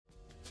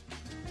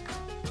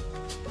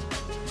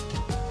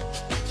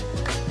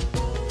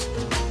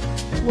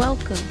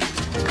Welcome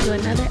to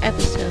another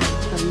episode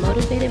of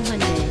Motivated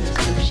Mondays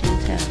with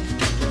Chantel.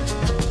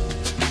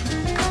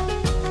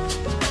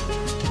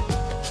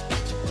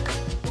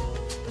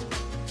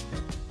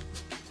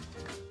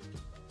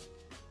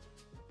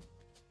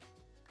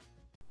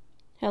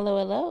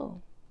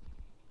 Hello.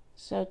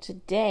 So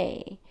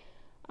today,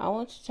 I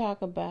want to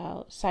talk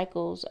about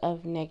cycles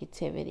of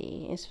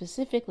negativity, and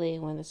specifically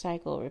when the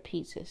cycle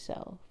repeats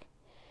itself.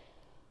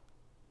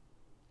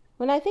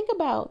 When I think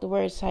about the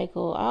word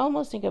cycle, I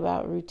almost think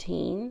about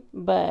routine,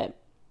 but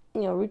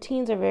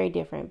routines are very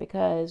different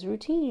because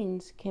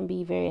routines can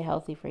be very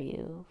healthy for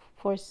you.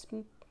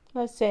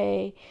 Let's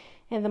say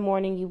in the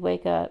morning you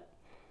wake up,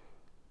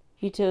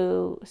 you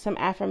do some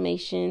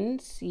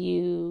affirmations,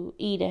 you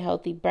eat a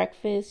healthy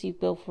breakfast, you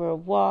go for a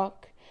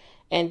walk,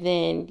 and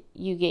then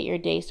you get your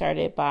day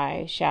started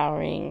by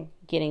showering,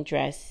 getting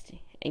dressed,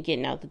 and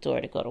getting out the door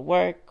to go to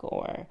work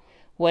or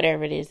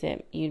whatever it is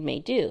that you may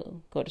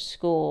do, go to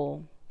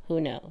school. Who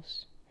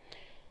knows?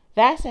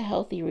 That's a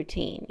healthy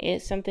routine.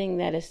 It's something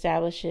that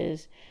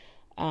establishes,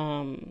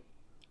 some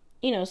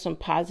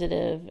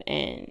positive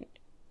and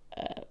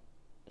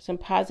some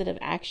positive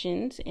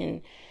actions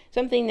and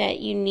something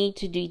that you need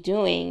to be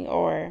doing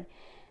or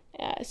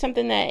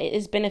something that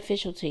is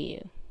beneficial to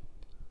you.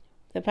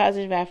 The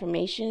positive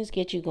affirmations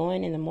get you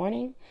going in the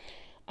morning.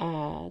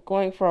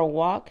 Going for a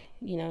walk,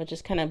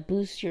 just kind of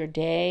boosts your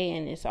day,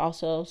 and it's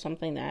also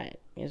something that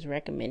is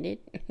recommended.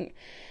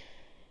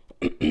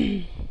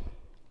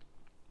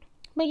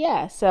 But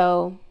yeah,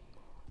 so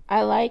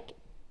I like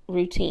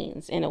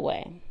routines in a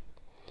way.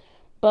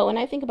 But when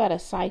I think about a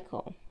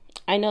cycle,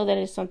 I know that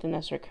it's something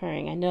that's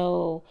recurring. I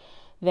know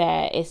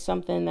that it's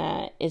something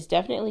that is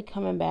definitely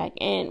coming back,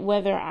 and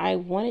whether I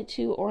want it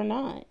to or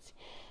not.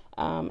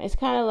 It's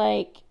kind of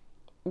like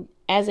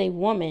as a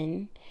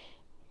woman,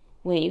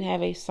 when you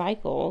have a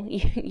cycle,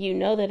 you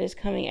know that it's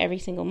coming every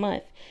single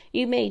month.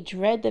 You may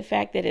dread the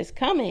fact that it's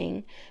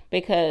coming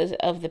because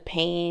of the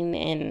pain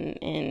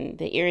and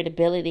the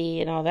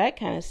irritability and all that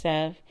kind of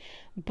stuff.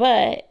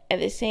 But at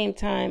the same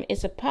time,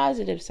 it's a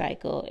positive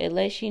cycle. It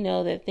lets you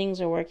know that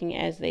things are working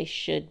as they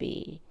should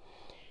be.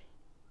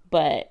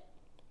 But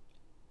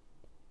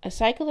a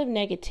cycle of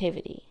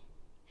negativity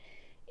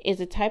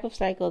is a type of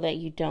cycle that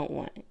you don't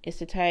want. It's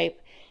the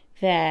type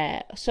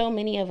that so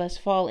many of us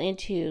fall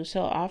into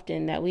so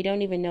often that we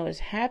don't even know it's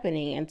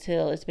happening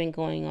until it's been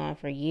going on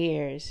for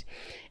years.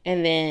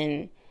 And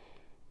then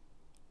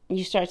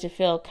you start to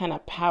feel kind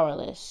of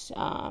powerless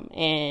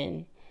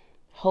and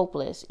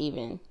hopeless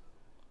even.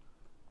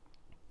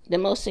 The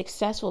most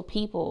successful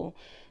people,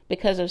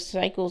 because of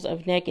cycles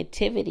of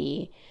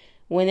negativity,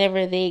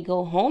 whenever they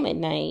go home at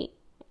night,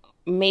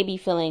 may be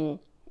feeling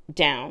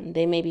down.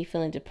 They may be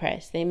feeling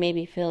depressed. They may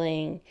be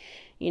feeling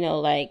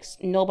like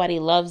nobody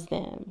loves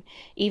them,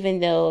 even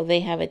though they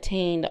have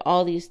attained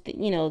all these,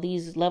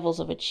 these levels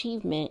of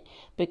achievement.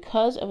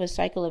 Because of a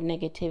cycle of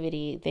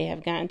negativity, they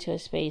have gotten to a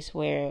space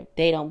where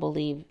they don't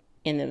believe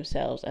in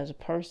themselves as a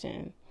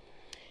person.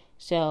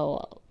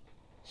 So,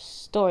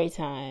 story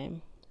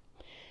time.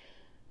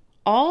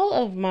 All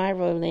of my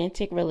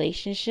romantic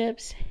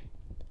relationships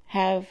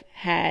have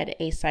had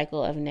a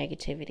cycle of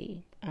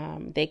negativity.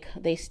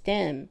 They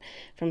stem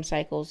from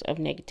cycles of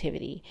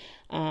negativity.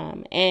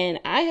 And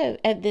I have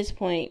at this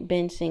point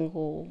been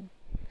single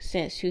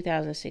since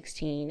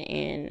 2016,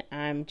 and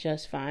I'm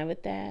just fine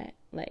with that.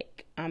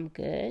 Like, I'm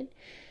good.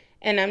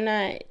 And I'm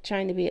not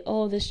trying to be,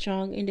 the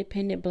strong,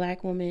 independent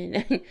black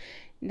woman.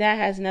 That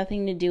has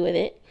nothing to do with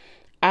it.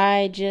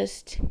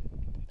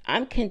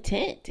 I'm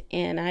content,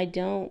 and I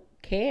don't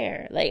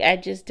care. Like, I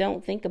just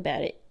don't think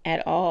about it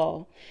at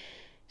all.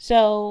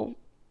 So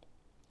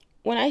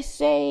when I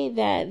say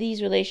that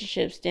these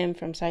relationships stem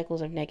from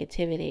cycles of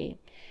negativity,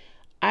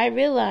 I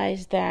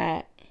realize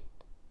that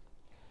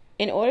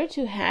in order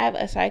to have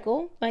a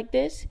cycle like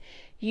this,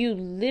 you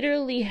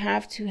literally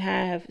have to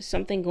have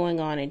something going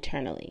on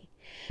internally.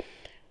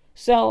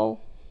 So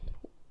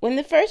when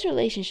the first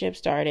relationship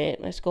started,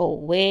 let's go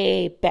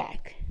way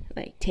back,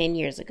 like 10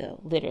 years ago,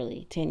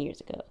 literally 10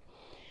 years ago.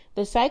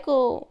 The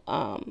cycle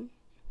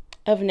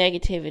of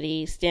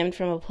negativity stemmed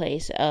from a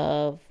place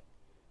of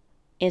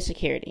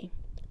insecurity.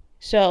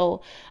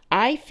 So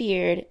I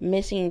feared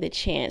missing the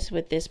chance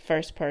with this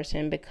first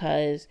person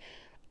because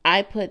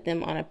I put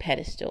them on a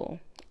pedestal.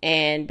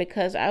 And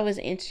because I was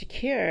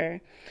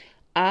insecure,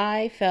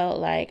 I felt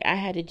like I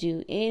had to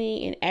do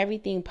any and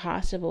everything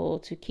possible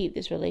to keep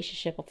this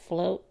relationship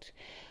afloat.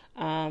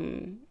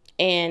 And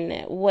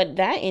what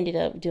that ended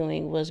up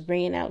doing was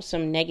bringing out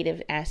some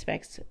negative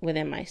aspects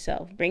within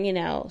myself, bringing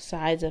out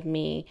sides of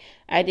me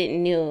I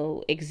didn't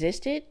know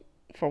existed,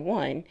 for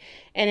one,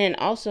 and then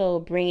also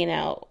bringing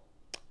out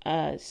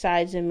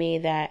sides of me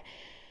that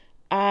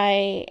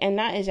I am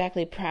not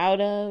exactly proud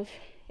of,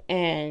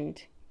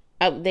 and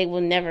they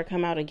will never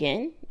come out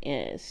again,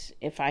 is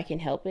if I can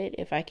help it,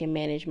 if I can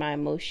manage my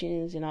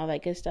emotions and all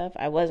that good stuff.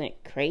 I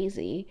wasn't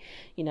crazy,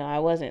 I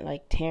wasn't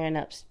like tearing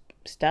up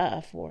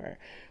stuff or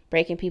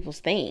breaking people's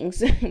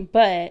things,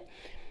 but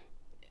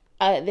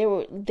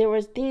there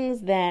was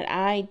things that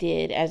I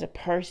did as a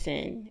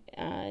person,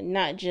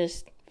 not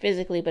just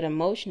physically but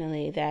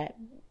emotionally, that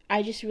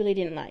I just really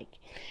didn't like,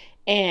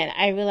 and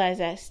I realized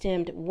that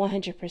stemmed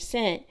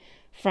 100%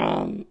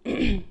 from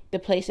the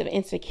place of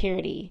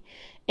insecurity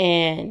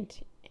and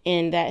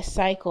in that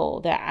cycle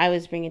that I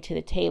was bringing to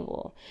the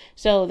table.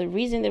 So the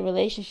reason the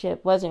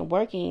relationship wasn't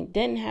working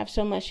didn't have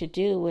so much to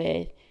do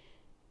with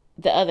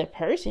the other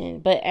person,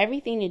 but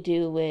everything to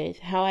do with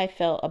how I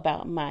felt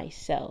about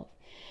myself.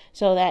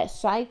 So that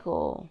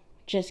cycle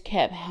just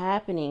kept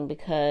happening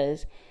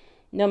because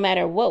no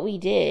matter what we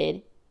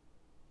did,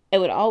 it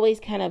would always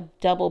kind of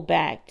double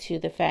back to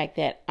the fact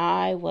that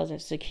I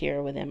wasn't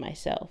secure within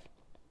myself.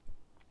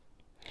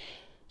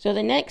 So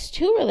the next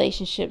two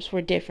relationships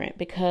were different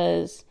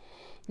because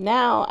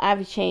now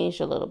I've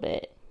changed a little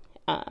bit.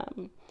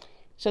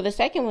 So the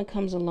second one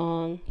comes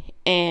along,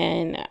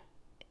 and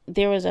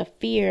there was a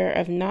fear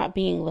of not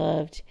being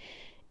loved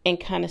and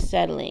kind of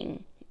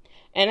settling.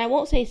 And I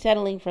won't say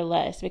settling for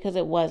less, because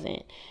it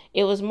wasn't.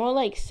 It was more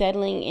like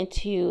settling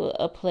into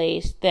a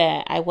place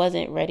that I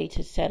wasn't ready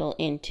to settle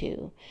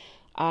into.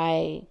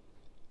 I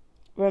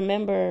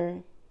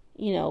remember,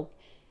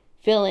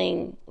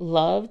 feeling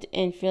loved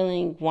and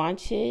feeling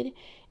wanted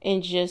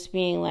and just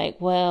being like,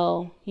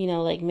 well,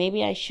 like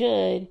maybe I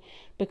should,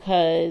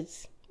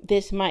 because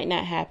this might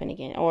not happen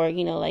again. Or,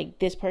 like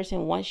this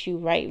person wants you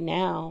right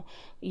now.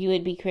 You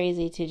would be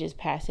crazy to just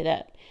pass it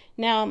up.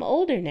 Now I'm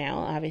older now,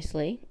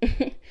 obviously.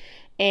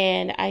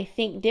 And I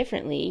think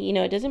differently.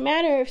 It doesn't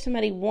matter if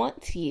somebody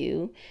wants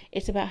you.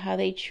 It's about how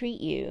they treat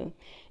you.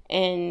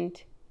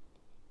 And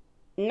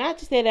not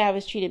to say that I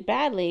was treated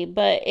badly,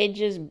 but it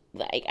just,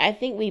 like, I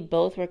think we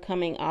both were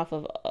coming off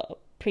of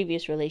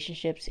previous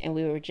relationships, and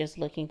we were just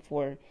looking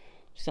for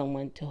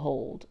someone to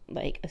hold,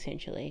 like,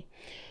 essentially.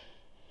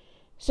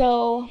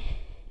 So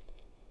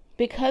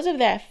because of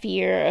that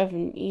fear of,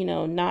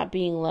 not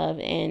being loved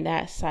and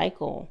that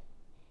cycle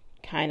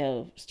kind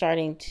of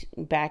starting to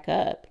back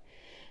up,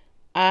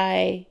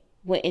 I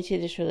went into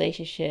this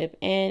relationship,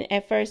 and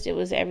at first it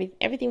was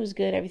everything was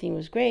good, everything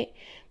was great,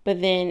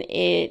 but then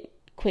it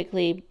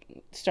quickly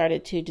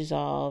started to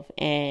dissolve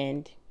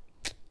and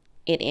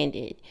it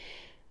ended.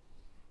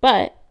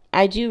 But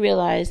I do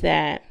realize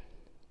that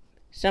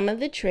some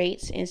of the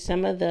traits and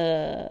some of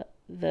the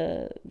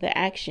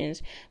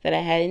actions that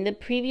I had in the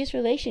previous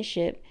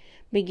relationship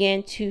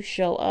began to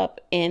show up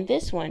in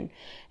this one.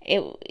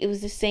 It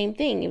was the same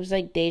thing. It was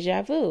like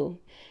deja vu.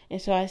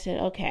 And so I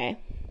said, okay,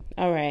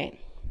 all right,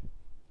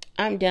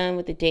 I'm done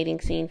with the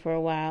dating scene for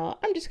a while.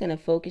 I'm just going to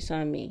focus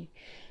on me.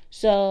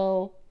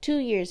 So 2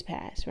 years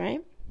passed,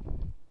 right?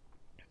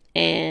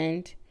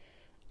 And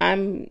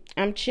I'm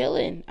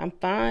chilling. I'm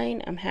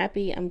fine. I'm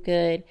happy. I'm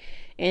good.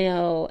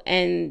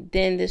 And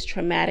then this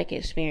traumatic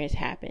experience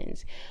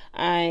happens.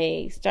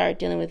 I start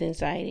dealing with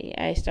anxiety.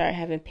 I start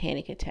having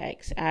panic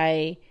attacks.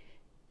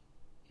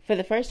 For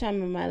the first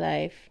time in my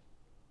life,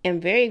 am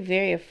very,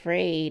 very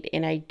afraid,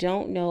 and I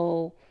don't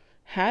know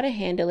how to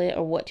handle it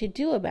or what to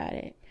do about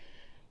it.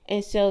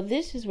 And so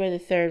this is where the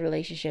third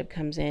relationship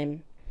comes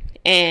in.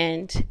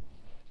 And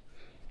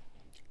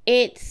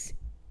it's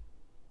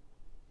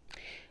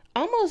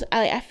almost,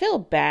 I feel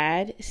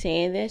bad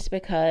saying this,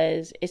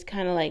 because it's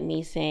kind of like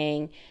me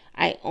saying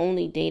I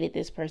only dated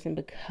this person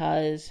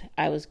because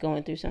I was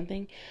going through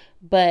something.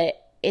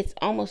 But it's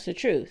almost the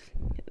truth.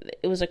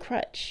 It was a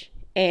crutch.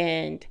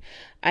 And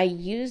I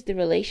used the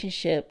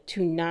relationship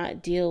to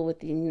not deal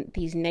with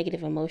these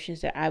negative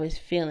emotions that I was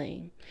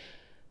feeling.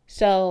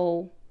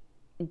 So,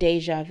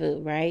 deja vu,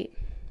 right?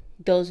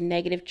 Those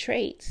negative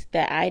traits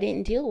that I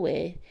didn't deal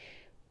with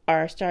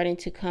are starting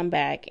to come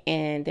back,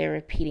 and they're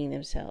repeating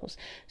themselves.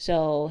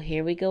 So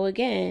here we go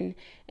again,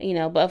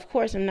 but of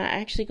course I'm not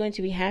actually going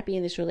to be happy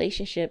in this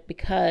relationship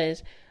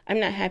because I'm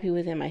not happy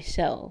within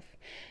myself.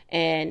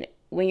 And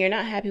when you're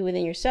not happy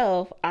within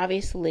yourself,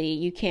 obviously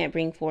you can't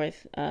bring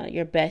forth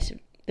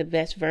the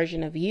best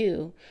version of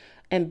you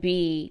and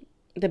be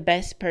the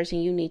best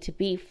person you need to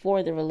be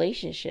for the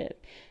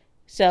relationship.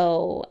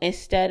 So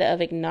instead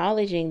of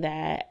acknowledging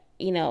that,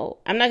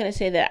 I'm not going to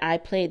say that I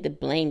played the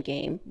blame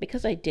game,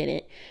 because I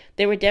didn't.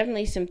 There were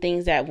definitely some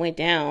things that went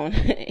down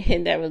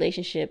in that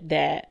relationship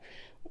that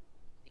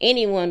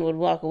anyone would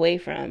walk away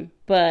from.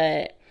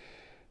 But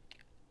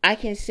I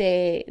can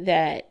say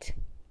that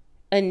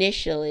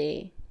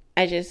initially,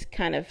 I just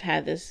kind of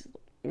had this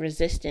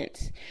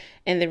resistance.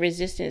 And the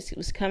resistance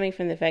was coming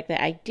from the fact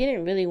that I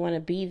didn't really want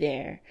to be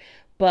there.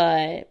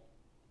 But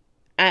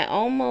I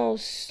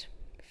almost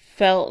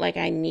felt like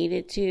I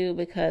needed to,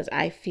 because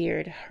I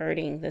feared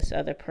hurting this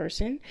other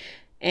person.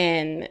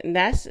 And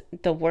that's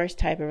the worst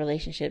type of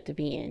relationship to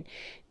be in.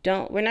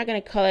 We're not going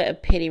to call it a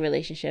pity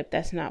relationship.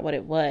 That's not what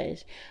it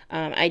was.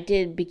 I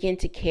did begin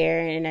to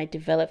care, and I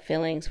developed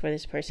feelings for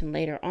this person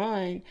later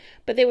on,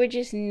 but they were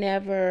just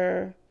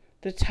never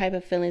the type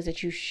of feelings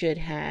that you should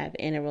have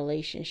in a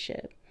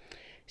relationship.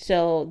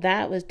 So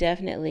that was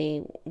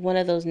definitely one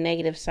of those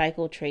negative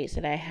cycle traits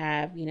that I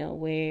have,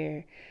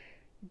 where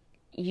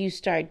you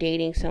start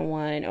dating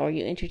someone or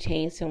you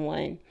entertain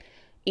someone,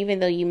 even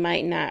though you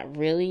might not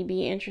really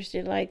be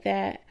interested like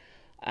that,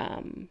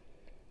 um,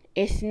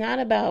 it's not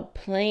about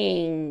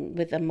playing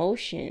with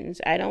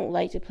emotions. I don't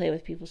like to play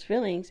with people's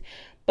feelings,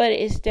 but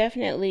it's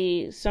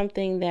definitely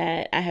something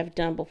that I have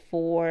done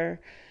before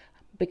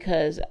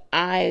because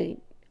I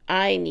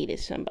needed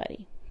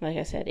somebody. Like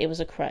I said, it was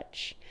a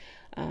crutch.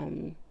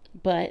 Um,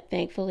 but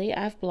thankfully,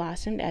 I've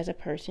blossomed as a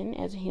person,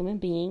 as a human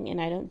being,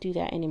 and I don't do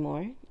that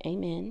anymore.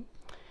 Amen.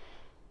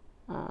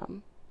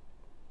 Um,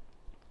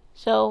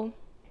 so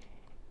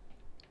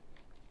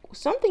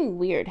something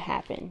weird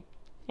happened,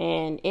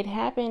 and it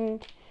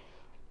happened.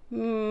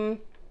 I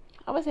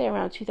would say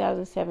around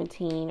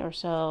 2017 or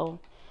so,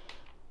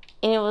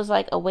 and it was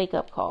like a wake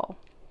up call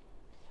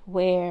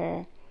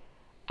where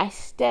I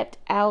stepped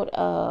out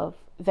of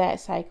that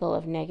cycle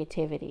of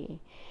negativity.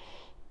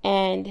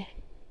 And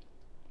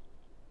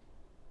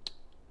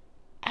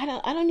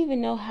I don't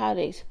even know how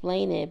to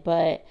explain it,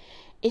 but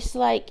it's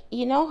like,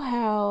 you know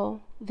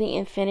how the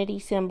infinity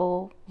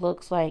symbol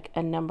looks like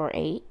a number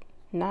 8,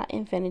 not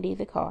infinity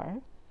the car,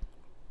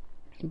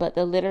 but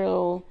the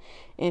literal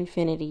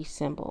infinity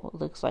symbol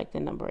looks like the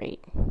number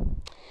 8.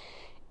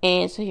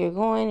 And so you're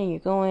going and you're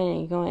going and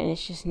you're going, and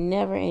it's just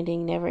never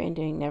ending, never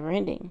ending, never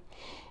ending.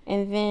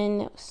 And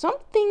then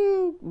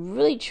something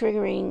really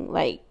triggering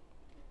like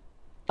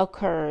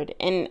occurred,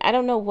 and I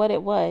don't know what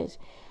it was,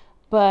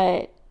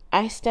 but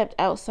I stepped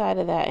outside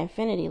of that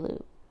infinity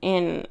loop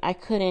and I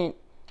couldn't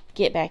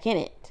get back in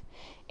it.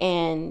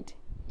 And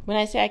when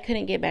I say I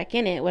couldn't get back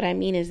in it, what I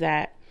mean is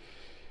that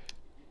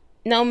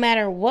no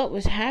matter what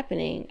was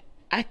happening,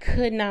 I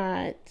could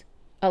not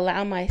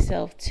allow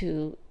myself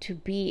to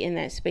be in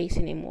that space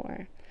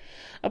anymore.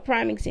 A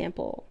prime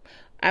example,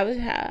 I was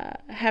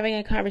having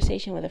a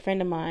conversation with a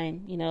friend of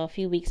mine, a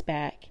few weeks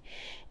back,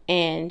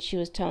 and she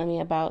was telling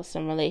me about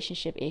some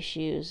relationship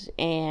issues,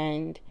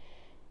 and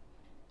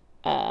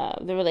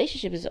the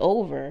relationship is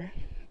over,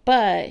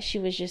 but she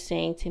was just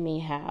saying to me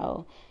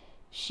how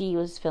she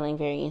was feeling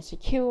very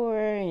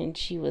insecure and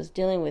she was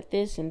dealing with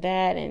this and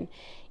that. And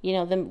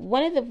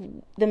one of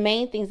the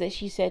main things that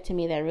she said to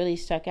me that really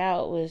stuck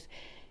out was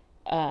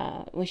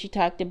when she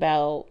talked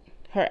about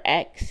her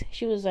ex.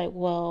 She was like,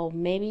 well,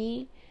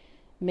 maybe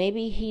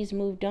he's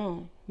moved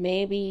on,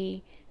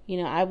 maybe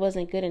I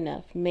wasn't good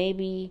enough,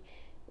 maybe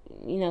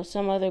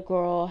some other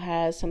girl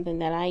has something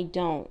that I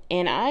don't.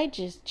 And I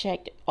just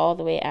checked all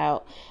the way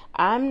out.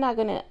 I'm not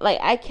gonna,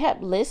 I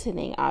kept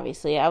listening,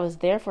 obviously. I was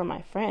there for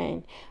my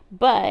friend.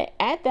 But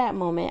at that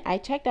moment, I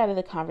checked out of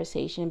the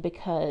conversation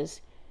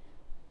because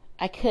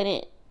I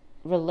couldn't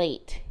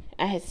relate.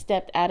 I had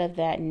stepped out of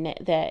that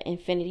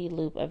infinity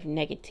loop of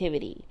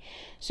negativity.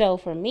 So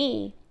for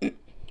me,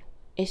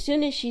 as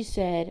soon as she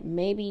said,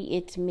 maybe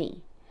it's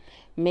me,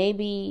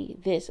 maybe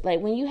this,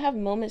 when you have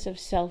moments of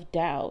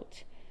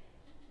self-doubt,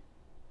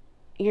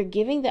 you're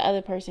giving the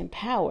other person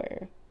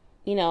power,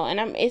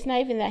 and it's not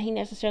even that he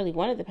necessarily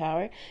wanted the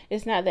power.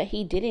 It's not that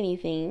he did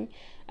anything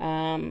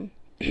to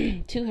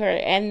her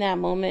in that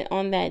moment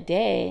on that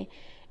day.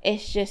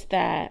 It's just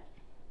that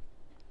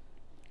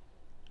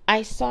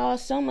I saw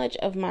so much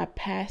of my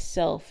past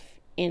self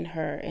in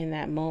her in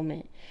that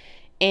moment.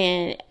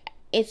 And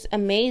it's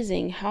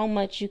amazing how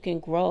much you can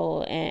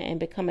grow and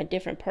become a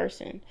different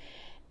person.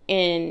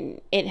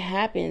 And it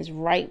happens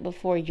right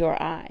before your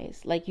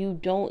eyes. You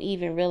don't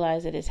even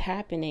realize that it's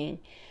happening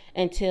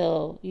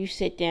until you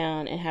sit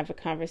down and have a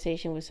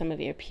conversation with some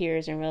of your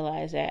peers and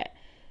realize that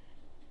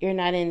you're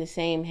not in the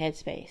same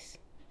headspace.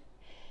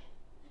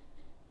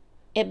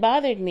 It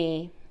bothered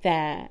me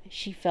that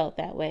she felt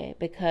that way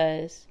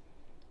because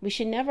we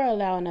should never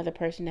allow another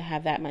person to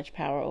have that much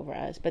power over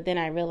us. But then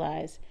I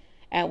realized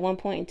at one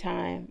point in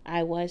time,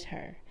 I was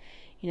her.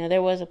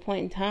 There was a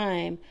point in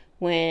time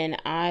when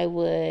I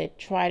would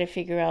try to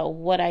figure out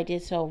what I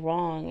did so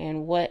wrong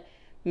and what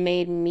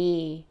made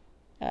me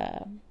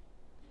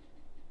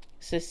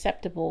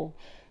susceptible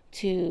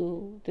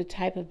to the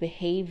type of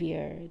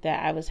behavior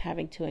that I was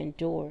having to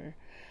endure.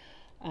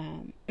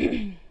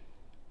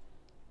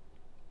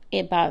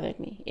 It bothered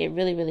me. It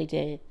really, really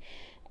did.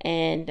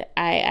 And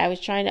I was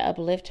trying to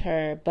uplift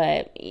her,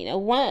 but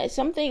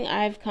something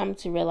I've come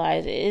to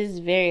realize, it is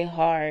very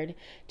hard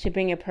to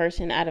bring a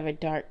person out of a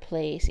dark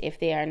place if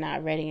they are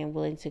not ready and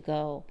willing to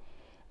go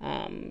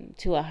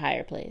to a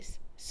higher place.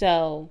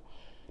 So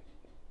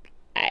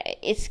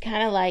it's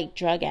kind of like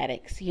drug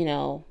addicts.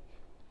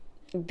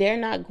 They're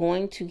not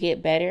going to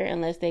get better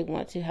unless they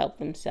want to help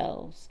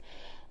themselves.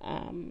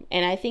 And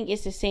I think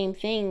it's the same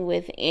thing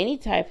with any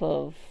type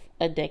of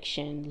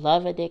addiction,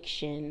 love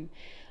addiction,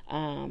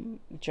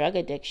 drug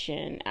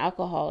addiction,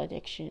 alcohol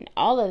addiction.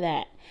 All of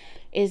that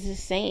is the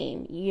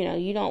same.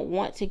 You don't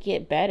want to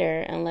get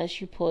better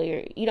unless you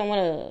don't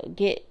want to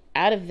get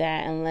out of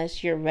that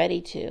unless you're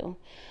ready to.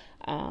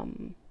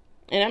 And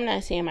I'm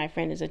not saying my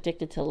friend is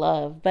addicted to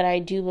love, but I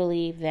do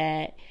believe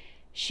that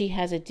she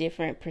has a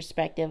different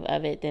perspective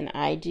of it than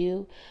I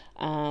do.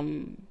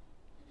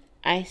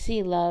 I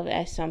see love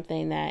as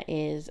something that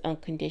is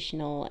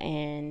unconditional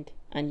and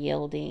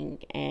unyielding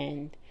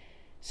and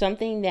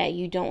something that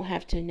you don't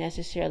have to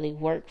necessarily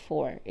work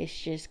for. It's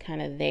just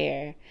kind of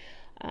there.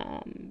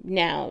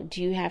 Now,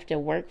 do you have to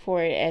work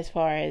for it as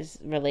far as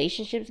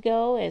relationships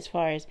go? As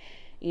far as,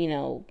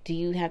 do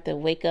you have to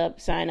wake up,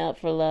 sign up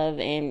for love,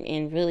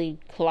 and really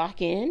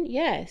clock in?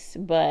 Yes,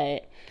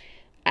 but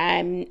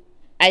I'm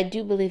I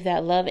do believe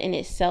that love in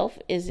itself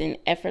is an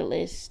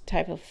effortless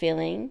type of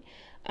feeling,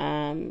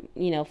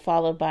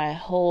 followed by a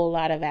whole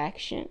lot of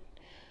action.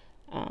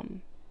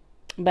 Um,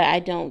 but I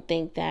don't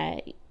think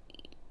that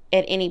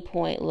at any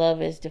point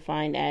love is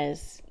defined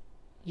as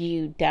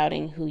you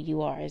doubting who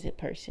you are as a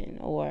person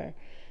or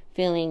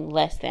feeling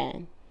less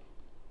than.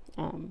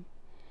 Um,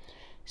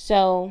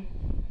 so,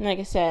 like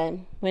I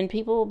said, when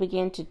people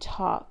begin to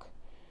talk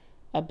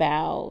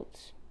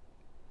about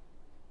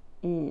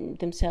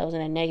themselves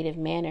in a negative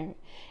manner,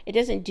 it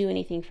doesn't do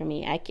anything for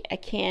me. I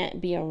can't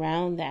be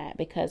around that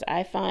because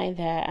I find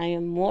that I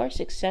am more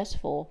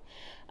successful,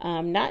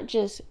 not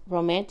just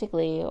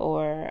romantically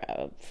or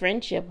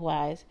friendship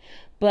wise,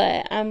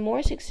 but I'm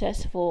more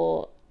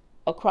successful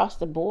across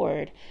the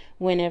board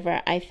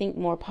whenever I think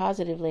more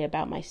positively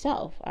about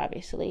myself,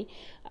 obviously.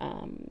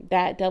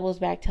 That doubles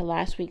back to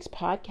last week's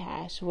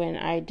podcast when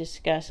I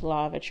discussed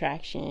law of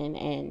attraction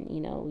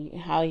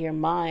and, how your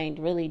mind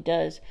really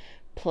does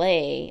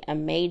play a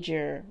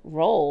major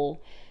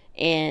role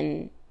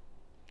in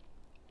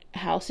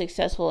how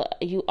successful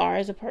you are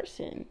as a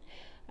person.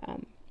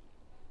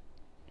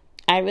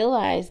 I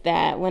realized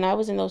that when I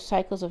was in those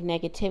cycles of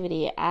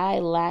negativity, I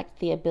lacked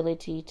the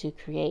ability to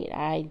create.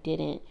 I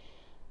didn't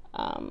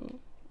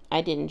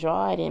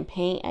draw, I didn't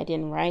paint, I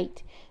didn't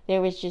write.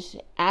 There was just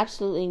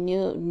absolutely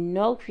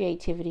no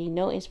creativity,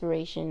 no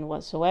inspiration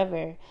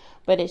whatsoever.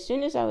 But as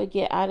soon as I would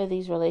get out of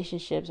these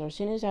relationships, or as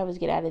soon as I would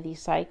get out of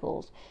these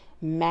cycles,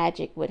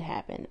 magic would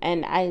happen.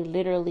 And I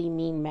literally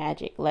mean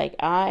magic. Like,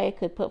 I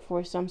could put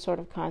forth some sort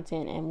of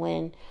content and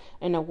win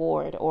an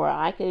award, or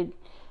I could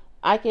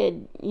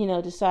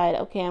decide,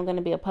 okay, I'm going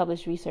to be a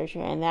published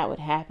researcher, and that would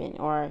happen.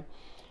 Or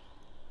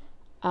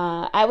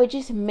I would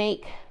just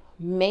make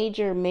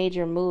major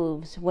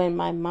moves when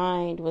my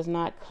mind was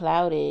not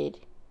clouded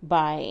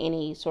by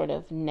any sort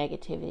of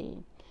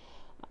negativity.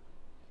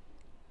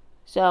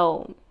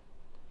 So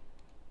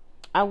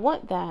I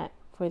want that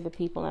for the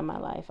people in my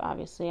life.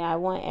 Obviously, I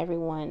want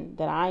everyone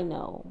that I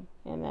know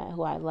and that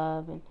who I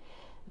love and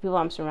the people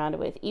I'm surrounded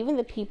with, even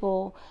the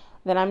people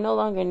that I'm no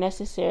longer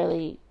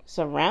necessarily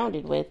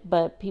surrounded with,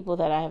 but people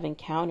that I have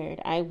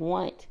encountered. I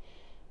want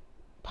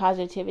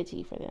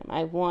positivity for them.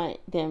 I want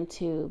them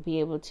to be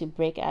able to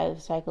break out of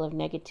the cycle of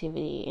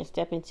negativity and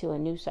step into a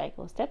new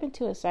cycle. Step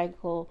into a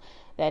cycle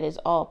that is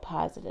all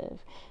positive.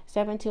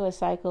 Step into a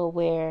cycle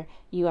where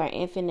you are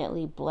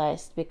infinitely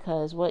blessed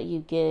because what you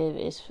give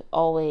is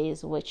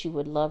always what you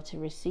would love to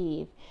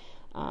receive.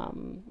 I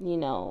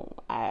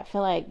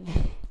feel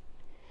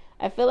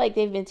like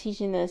they've been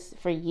teaching us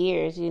for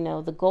years.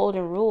 The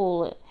golden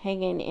rule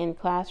hanging in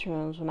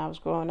classrooms when I was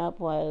growing up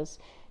was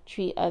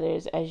treat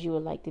others as you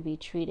would like to be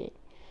treated.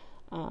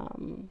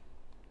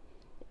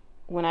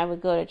 When I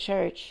would go to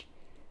church,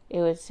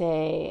 it would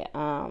say,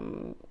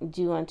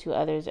 do unto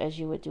others as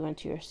you would do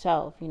unto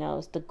yourself.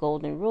 It's the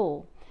golden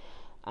rule.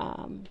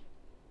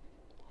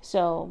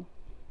 So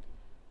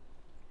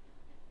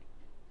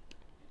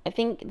I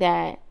think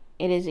that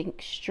it is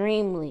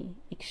extremely,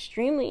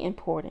 extremely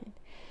important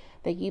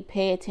that you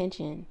pay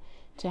attention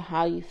to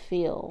how you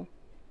feel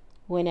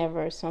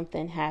whenever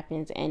something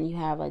happens and you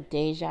have a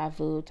deja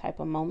vu type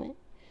of moment.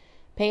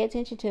 Pay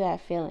attention to that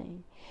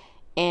feeling.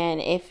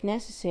 And if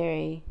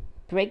necessary,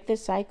 break the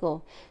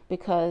cycle,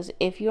 because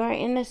if you are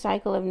in the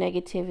cycle of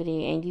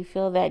negativity and you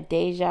feel that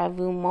deja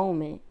vu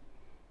moment,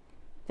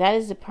 that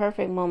is the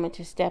perfect moment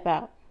to step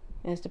out.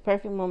 It's the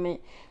perfect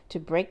moment to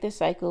break the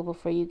cycle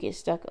before you get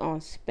stuck on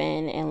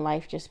spin and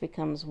life just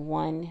becomes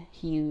one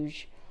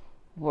huge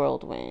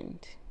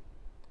whirlwind.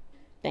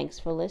 Thanks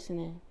for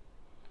listening.